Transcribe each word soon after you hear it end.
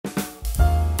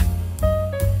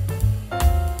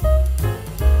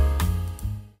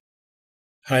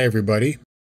Hi everybody.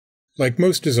 Like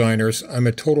most designers, I'm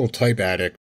a total type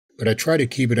addict, but I try to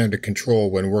keep it under control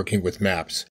when working with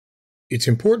maps. It's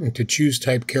important to choose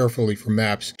type carefully for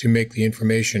maps to make the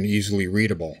information easily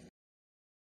readable.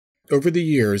 Over the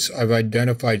years, I've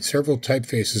identified several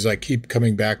typefaces I keep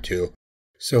coming back to,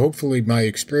 so hopefully my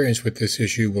experience with this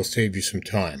issue will save you some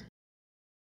time.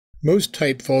 Most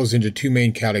type falls into two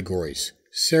main categories,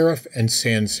 serif and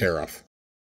sans serif.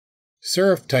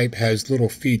 Serif type has little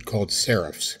feet called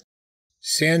serifs.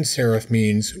 Sans serif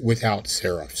means without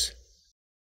serifs.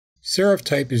 Serif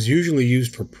type is usually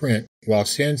used for print, while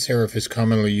sans serif is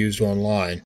commonly used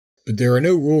online, but there are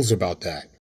no rules about that.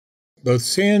 Both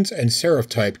sans and serif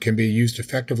type can be used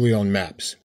effectively on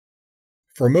maps.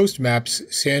 For most maps,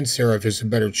 sans serif is a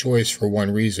better choice for one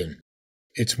reason.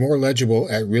 It's more legible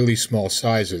at really small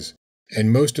sizes,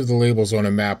 and most of the labels on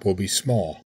a map will be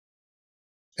small.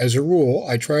 As a rule,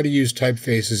 I try to use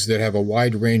typefaces that have a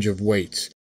wide range of weights.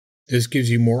 This gives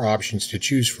you more options to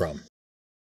choose from.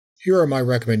 Here are my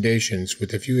recommendations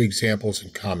with a few examples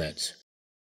and comments.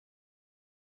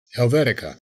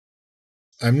 Helvetica.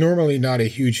 I'm normally not a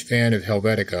huge fan of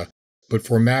Helvetica, but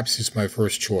for maps it's my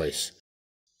first choice.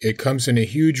 It comes in a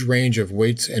huge range of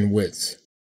weights and widths.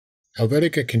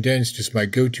 Helvetica Condensed is my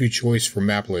go-to choice for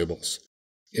map labels.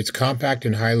 It's compact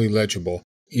and highly legible,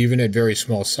 even at very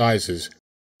small sizes,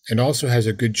 and also has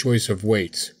a good choice of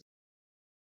weights.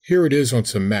 Here it is on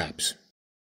some maps.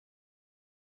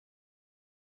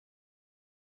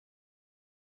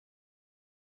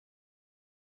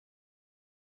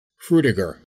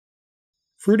 Frutiger.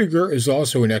 Frutiger is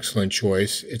also an excellent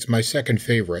choice. It's my second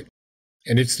favorite,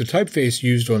 and it's the typeface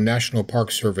used on National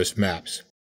Park Service maps.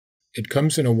 It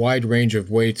comes in a wide range of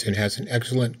weights and has an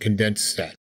excellent condensed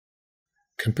set.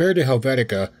 Compared to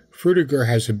Helvetica, Frutiger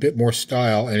has a bit more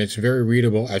style and it's very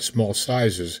readable at small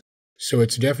sizes, so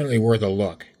it's definitely worth a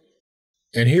look.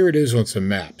 And here it is on some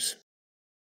maps.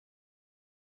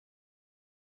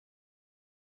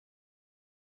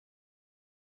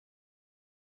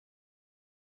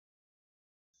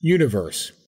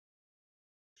 Universe.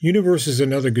 Universe is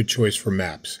another good choice for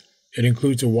maps. It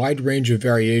includes a wide range of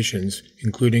variations,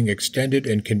 including extended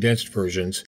and condensed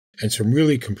versions, and some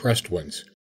really compressed ones.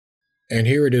 And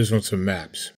here it is on some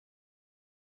maps.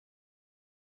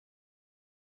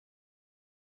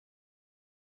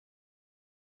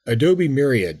 Adobe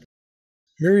Myriad.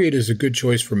 Myriad is a good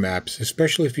choice for maps,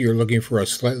 especially if you're looking for a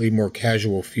slightly more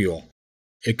casual feel.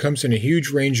 It comes in a huge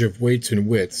range of weights and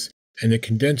widths, and the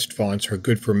condensed fonts are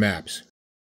good for maps.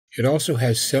 It also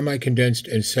has semi-condensed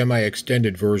and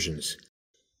semi-extended versions.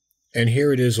 And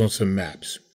here it is on some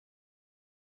maps.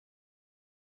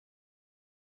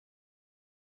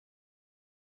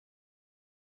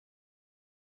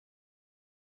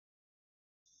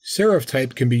 Serif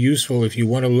type can be useful if you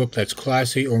want a look that's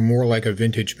classy or more like a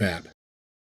vintage map.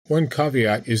 One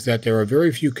caveat is that there are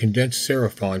very few condensed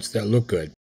serif fonts that look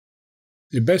good.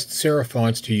 The best serif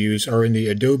fonts to use are in the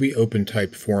Adobe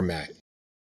OpenType format.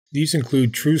 These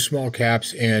include true small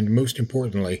caps and, most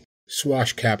importantly,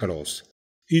 swash capitals.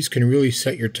 These can really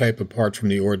set your type apart from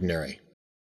the ordinary.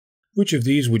 Which of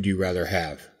these would you rather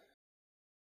have?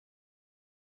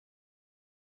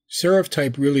 Serif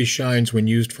type really shines when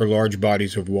used for large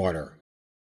bodies of water.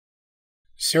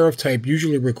 Serif type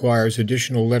usually requires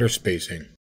additional letter spacing.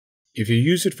 If you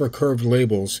use it for curved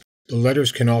labels, the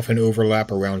letters can often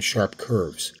overlap around sharp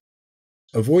curves.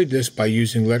 Avoid this by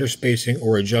using letter spacing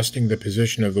or adjusting the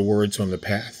position of the words on the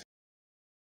path.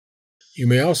 You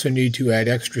may also need to add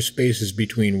extra spaces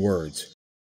between words.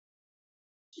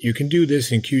 You can do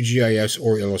this in QGIS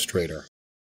or Illustrator.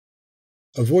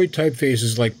 Avoid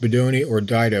typefaces like Bodoni or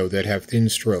Dido that have thin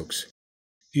strokes.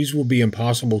 These will be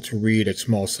impossible to read at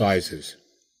small sizes.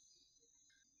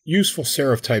 Useful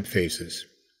serif typefaces.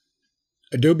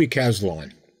 Adobe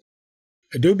Caslon.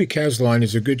 Adobe Caslon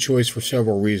is a good choice for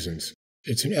several reasons.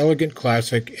 It's an elegant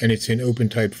classic and it's in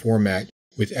OpenType format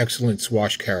with excellent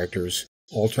swash characters,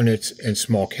 alternates, and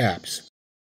small caps.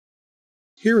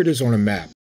 Here it is on a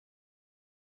map.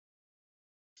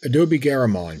 Adobe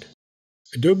Garamond.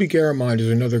 Adobe Garamond is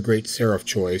another great serif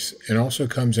choice and also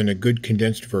comes in a good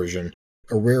condensed version,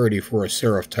 a rarity for a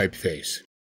serif typeface.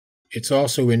 It's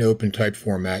also in OpenType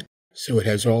format, so it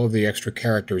has all of the extra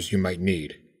characters you might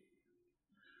need.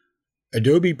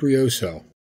 Adobe Brioso.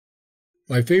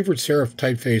 My favorite serif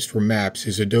typeface for maps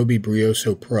is Adobe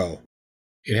Brioso Pro.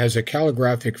 It has a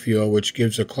calligraphic feel which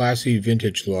gives a classy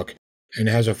vintage look and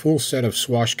has a full set of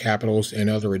swash capitals and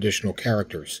other additional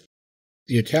characters.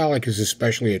 The italic is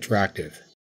especially attractive.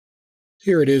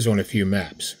 Here it is on a few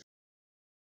maps.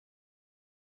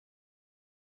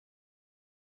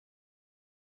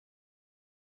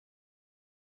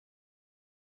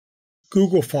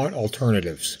 Google Font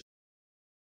Alternatives.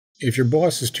 If your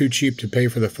boss is too cheap to pay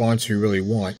for the fonts you really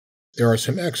want, there are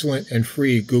some excellent and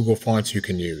free Google fonts you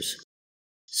can use.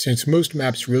 Since most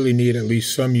maps really need at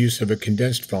least some use of a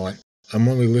condensed font, I'm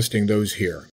only listing those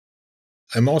here.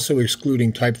 I'm also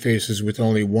excluding typefaces with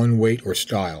only one weight or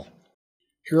style.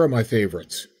 Here are my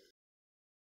favorites.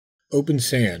 Open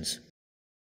Sans.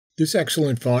 This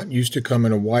excellent font used to come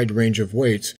in a wide range of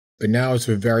weights, but now it's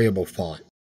a variable font.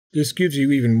 This gives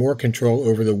you even more control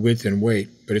over the width and weight,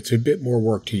 but it's a bit more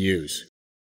work to use.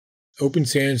 Open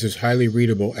Sans is highly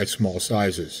readable at small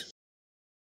sizes.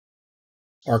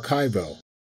 Archivo.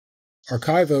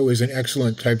 Archivo is an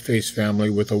excellent typeface family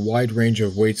with a wide range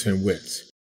of weights and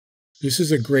widths. This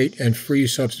is a great and free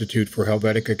substitute for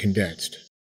Helvetica Condensed.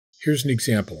 Here's an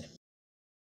example.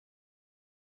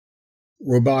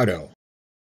 Roboto.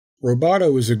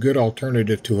 Roboto is a good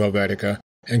alternative to Helvetica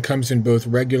and comes in both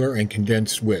regular and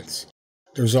condensed widths.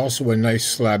 There's also a nice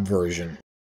slab version.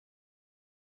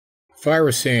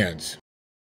 Fira Sans.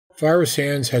 Fira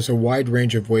Sans has a wide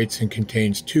range of weights and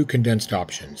contains two condensed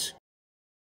options.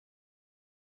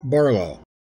 Barlow.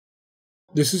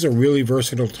 This is a really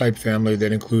versatile type family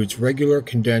that includes regular,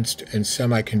 condensed, and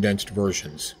semi-condensed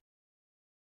versions.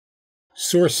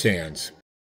 Source Sans.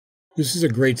 This is a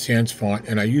great sans font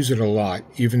and I use it a lot,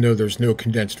 even though there's no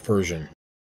condensed version.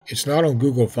 It's not on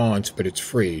Google Fonts, but it's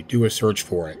free. Do a search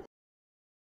for it.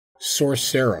 Source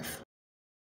Serif.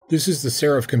 This is the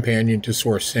serif companion to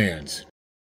Source Sans.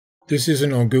 This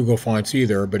isn't on Google Fonts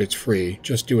either, but it's free.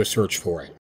 Just do a search for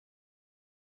it.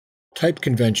 Type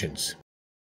conventions.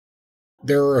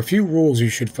 There are a few rules you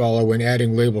should follow when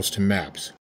adding labels to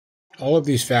maps. All of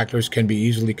these factors can be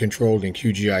easily controlled in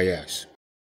QGIS.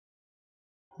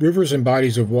 Rivers and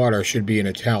bodies of water should be in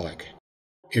italic.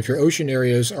 If your ocean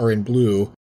areas are in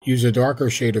blue, use a darker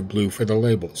shade of blue for the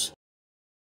labels.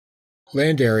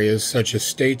 Land areas such as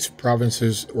states,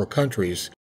 provinces, or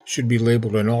countries should be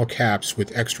labeled in all caps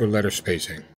with extra letter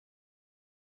spacing.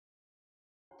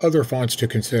 Other fonts to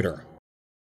consider.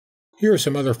 Here are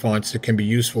some other fonts that can be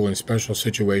useful in special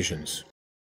situations.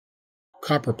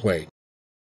 Copperplate.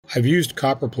 I've used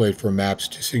Copperplate for maps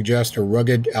to suggest a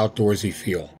rugged, outdoorsy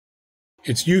feel.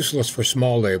 It's useless for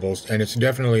small labels, and it's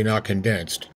definitely not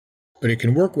condensed, but it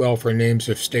can work well for names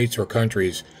of states or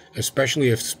countries, especially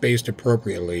if spaced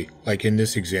appropriately, like in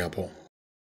this example.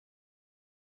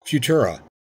 Futura.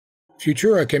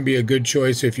 Futura can be a good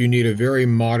choice if you need a very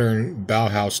modern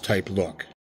Bauhaus-type look.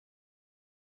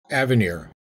 Avenir.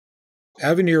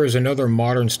 Avenir is another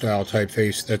modern-style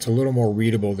typeface that's a little more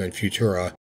readable than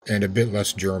Futura and a bit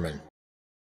less German.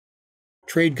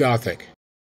 Trade Gothic.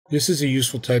 This is a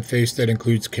useful typeface that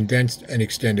includes condensed and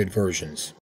extended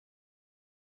versions.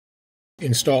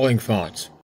 Installing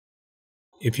fonts.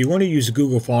 If you want to use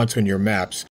Google Fonts on your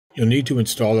maps, you'll need to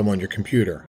install them on your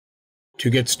computer.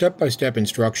 To get step-by-step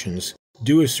instructions,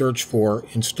 do a search for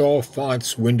Install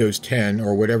Fonts Windows 10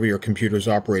 or whatever your computer's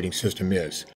operating system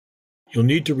is. You'll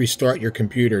need to restart your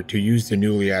computer to use the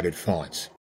newly added fonts.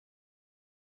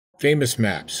 Famous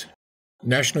maps.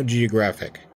 National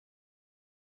Geographic.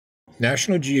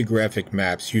 National Geographic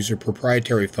maps use a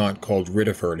proprietary font called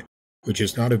Ritterford, which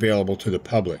is not available to the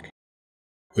public.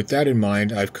 With that in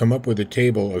mind, I've come up with a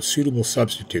table of suitable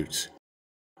substitutes.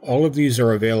 All of these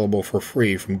are available for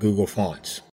free from Google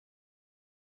Fonts.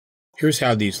 Here's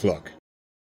how these look.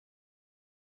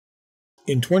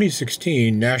 In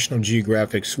 2016, National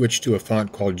Geographic switched to a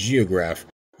font called Geograph,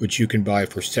 which you can buy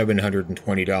for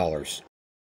 $720.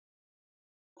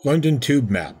 London Tube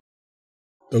Map.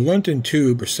 The London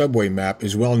Tube or subway map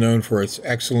is well known for its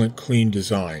excellent clean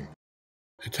design.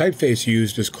 The typeface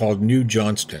used is called New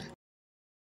Johnston.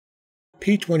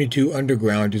 P22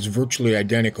 Underground is virtually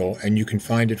identical and you can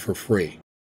find it for free.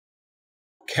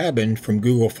 Cabin from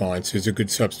Google Fonts is a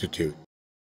good substitute.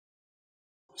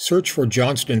 Search for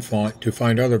Johnston font to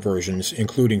find other versions,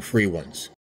 including free ones.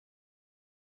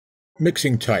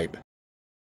 Mixing type.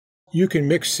 You can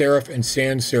mix serif and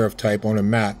sans serif type on a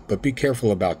map, but be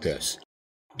careful about this.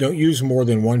 Don't use more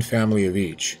than one family of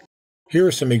each. Here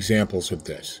are some examples of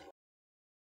this.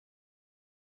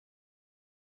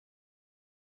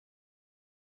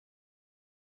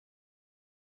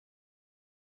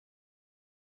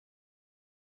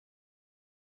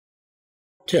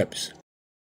 Tips.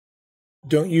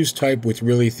 Don't use type with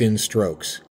really thin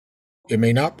strokes. It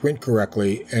may not print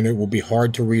correctly and it will be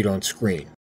hard to read on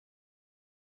screen.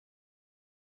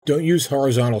 Don't use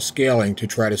horizontal scaling to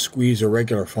try to squeeze a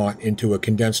regular font into a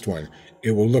condensed one.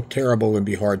 It will look terrible and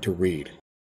be hard to read.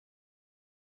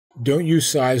 Don't use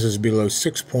sizes below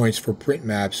 6 points for print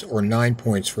maps or 9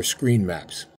 points for screen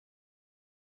maps.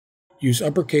 Use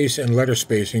uppercase and letter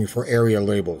spacing for area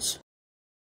labels.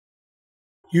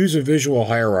 Use a visual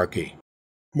hierarchy.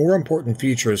 More important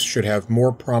features should have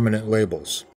more prominent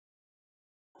labels.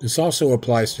 This also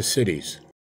applies to cities.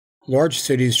 Large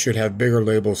cities should have bigger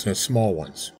labels than small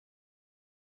ones.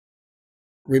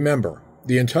 Remember,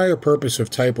 the entire purpose of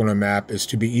type on a map is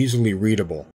to be easily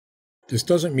readable. This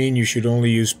doesn't mean you should only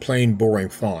use plain, boring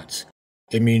fonts.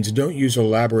 It means don't use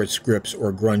elaborate scripts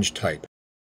or grunge type.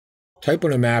 Type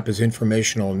on a map is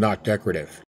informational, not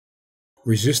decorative.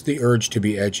 Resist the urge to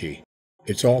be edgy.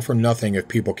 It's all for nothing if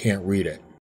people can't read it.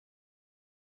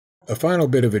 A final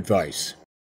bit of advice.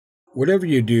 Whatever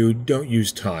you do, don't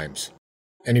use times.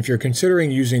 And if you're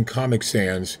considering using Comic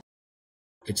Sans,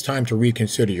 it's time to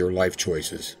reconsider your life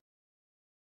choices.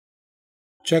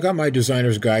 Check out my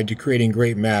designer's guide to creating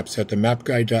great maps at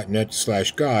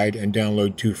themapguide.net/guide and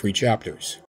download 2 free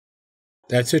chapters.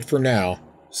 That's it for now.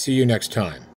 See you next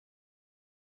time.